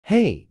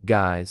Hey,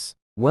 guys.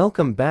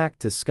 Welcome back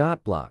to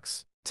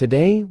ScottBlocks.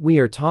 Today, we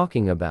are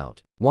talking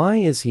about why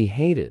is he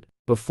hated?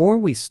 Before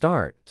we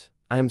start,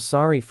 I am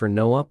sorry for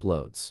no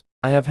uploads.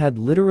 I have had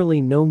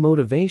literally no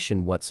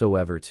motivation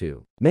whatsoever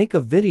to make a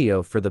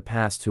video for the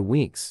past 2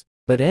 weeks.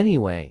 But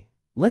anyway,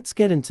 let's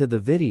get into the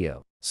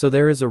video. So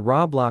there is a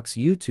Roblox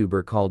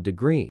YouTuber called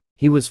Degree.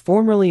 He was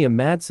formerly a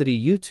Mad City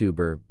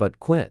YouTuber but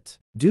quit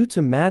due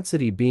to Mad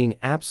City being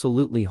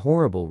absolutely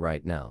horrible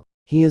right now.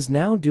 He is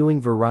now doing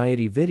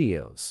variety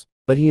videos,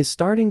 but he is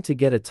starting to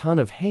get a ton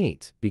of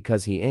hate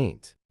because he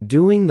ain't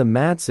doing the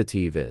Mad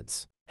City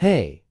vids.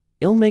 Hey,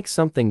 I'll make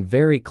something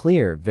very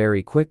clear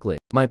very quickly.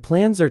 My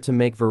plans are to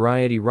make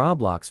variety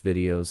Roblox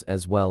videos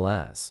as well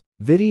as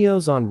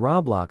videos on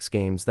Roblox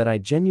games that I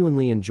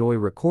genuinely enjoy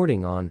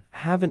recording on,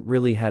 haven't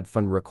really had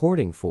fun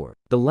recording for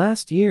the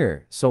last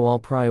year, so I'll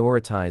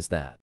prioritize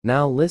that.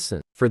 Now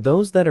listen, for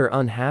those that are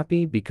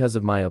unhappy because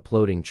of my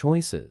uploading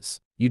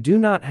choices, you do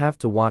not have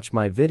to watch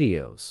my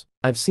videos.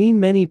 I've seen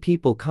many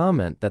people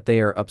comment that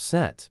they are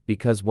upset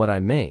because what I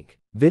make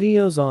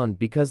videos on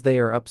because they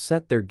are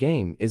upset their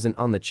game isn't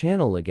on the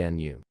channel again.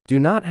 You do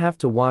not have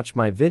to watch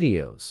my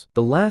videos.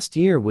 The last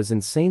year was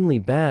insanely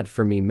bad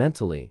for me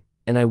mentally,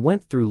 and I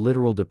went through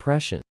literal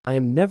depression. I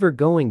am never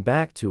going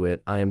back to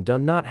it. I am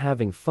done not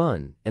having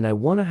fun, and I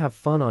want to have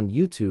fun on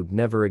YouTube.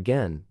 Never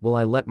again will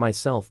I let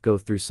myself go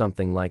through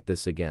something like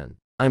this again.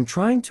 I'm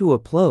trying to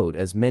upload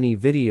as many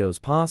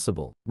videos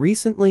possible.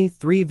 Recently,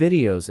 3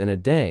 videos in a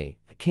day.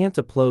 I can't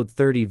upload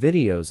 30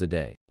 videos a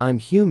day. I'm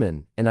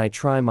human, and I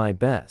try my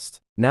best.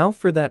 Now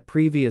for that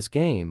previous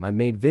game I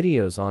made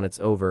videos on, it's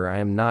over. I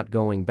am not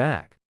going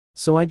back.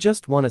 So I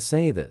just want to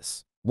say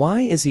this.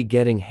 Why is he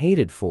getting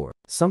hated for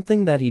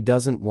something that he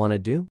doesn't want to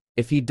do?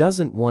 If he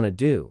doesn't want to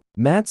do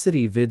Mad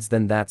City vids,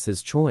 then that's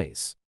his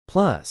choice.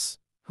 Plus,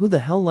 who the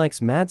hell likes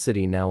Mad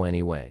City now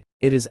anyway?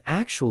 It is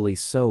actually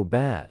so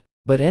bad.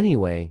 But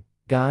anyway,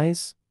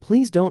 guys,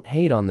 please don't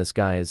hate on this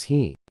guy as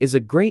he is a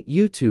great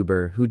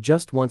YouTuber who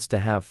just wants to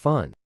have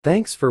fun.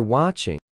 Thanks for watching.